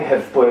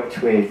have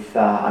worked with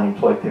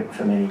unemployed people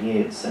for many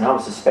years, and I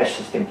was a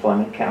specialist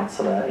employment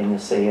counsellor in the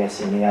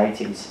CS in the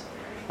 80s.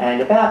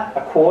 And about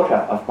a quarter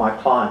of my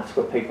clients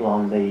were people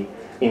on the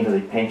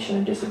invalid pension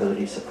and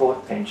disability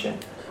support pension,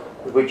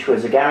 which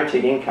was a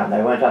guaranteed income.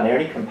 They weren't under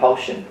any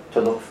compulsion to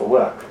look for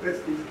work.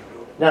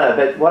 No,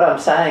 but what I'm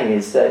saying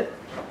is that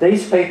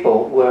these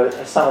people were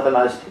some of the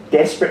most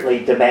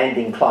desperately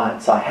demanding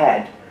clients I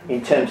had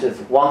in terms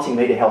of wanting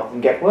me to help them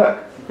get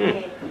work.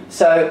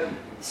 So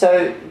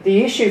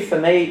the issue for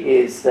me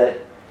is that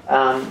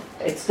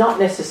it's not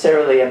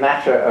necessarily a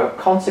matter of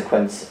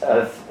consequence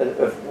of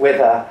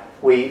whether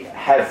we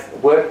have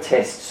work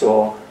tests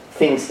or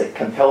things that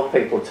compel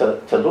people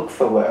to look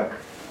for work.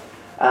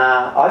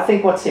 I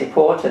think what's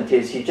important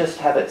is you just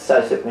have it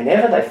so that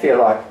whenever they feel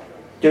like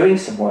doing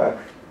some work,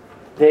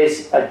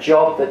 there's a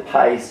job that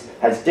pays,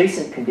 has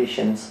decent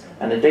conditions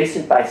and a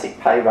decent basic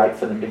pay rate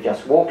for them to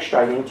just walk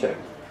straight into.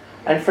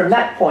 And from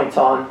that point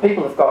on,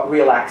 people have got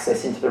real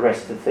access into the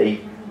rest of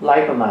the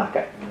labour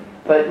market.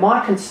 But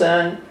my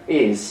concern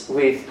is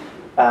with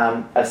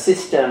a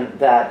system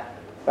that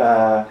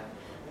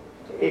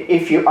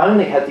if you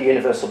only had the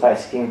universal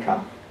basic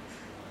income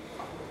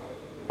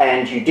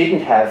and you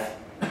didn't have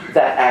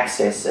that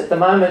access, at the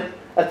moment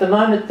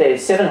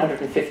there's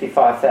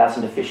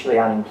 755,000 officially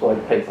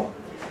unemployed people.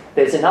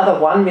 There's another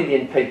 1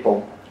 million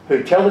people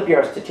who tell the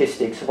Bureau of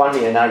Statistics,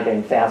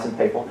 1,018,000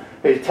 people,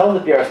 who tell the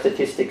Bureau of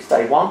Statistics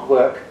they want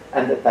work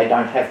and that they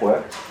don't have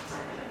work.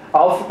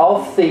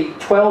 Of the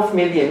 12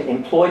 million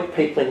employed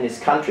people in this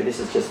country,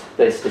 this is just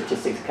the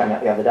statistics that came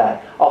out the other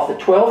day, of the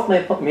 12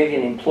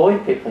 million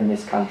employed people in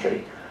this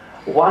country,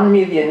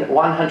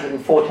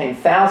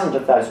 1,114,000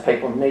 of those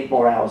people need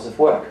more hours of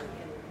work.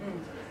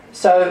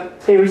 So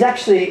there is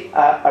actually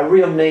a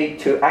real need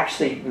to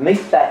actually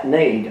meet that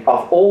need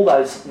of all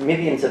those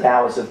millions of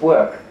hours of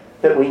work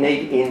that we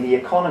need in the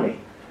economy.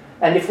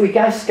 And if we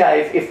go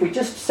scave, if we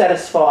just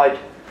satisfied,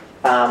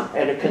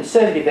 at a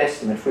conservative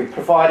estimate, if we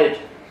provided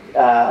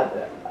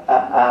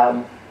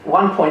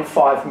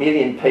 1.5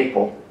 million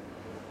people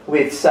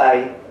with,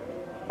 say,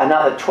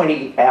 another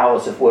 20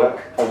 hours of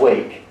work a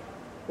week,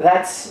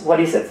 that's,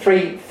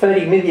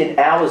 30 million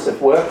hours of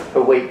work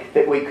per week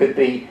that we could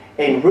be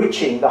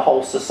enriching the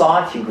whole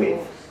society with.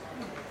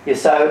 Yeah,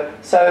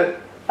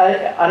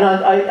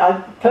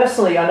 I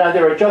personally, I know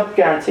there are job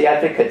guarantee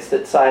advocates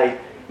that say,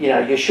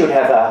 you should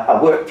have a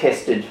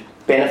work-tested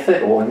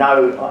benefit or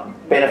no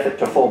benefit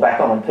to fall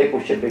back on and people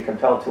should be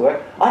compelled to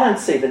work. I don't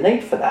see the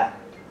need for that.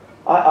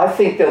 I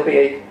think that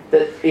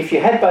if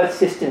you had both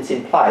systems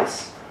in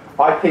place,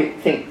 I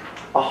think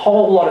a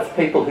whole lot of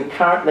people who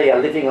currently are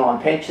living on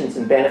pensions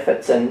and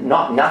benefits and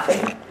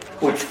nothing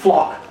would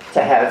flock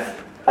to have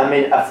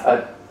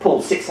pull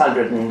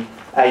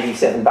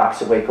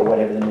 $687 a week or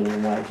whatever the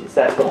minimum wage is.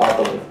 That's what I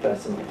believe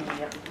personally.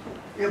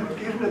 Yeah, but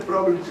given the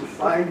problem to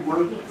find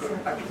work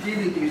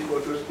activities for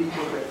those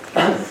people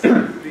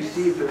that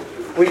receive it.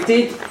 We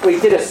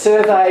did a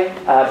survey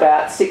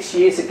about 6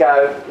 years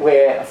ago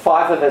where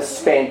 5 of us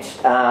spent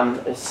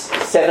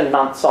 7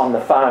 months on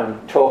the phone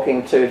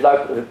talking to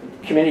local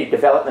community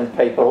development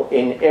people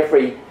in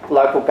every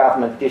local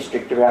government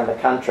district around the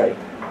country,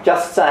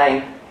 just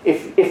saying,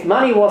 if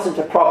money wasn't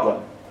a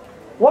problem,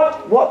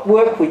 what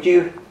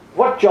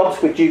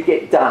jobs would you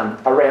get done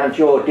around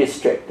your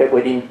district that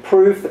would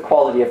improve the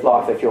quality of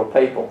life of your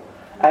people?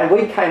 And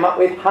we came up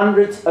with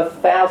hundreds of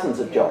thousands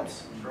of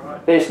jobs.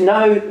 There's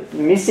no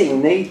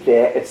missing need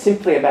there. It's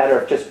simply a matter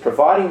of just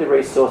providing the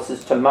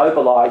resources to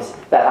mobilise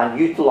that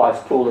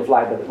unutilised pool of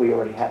labour that we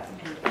already have.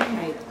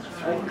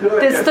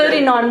 There's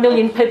 39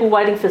 million people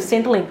waiting for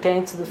Centrelink to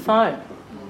answer the phone.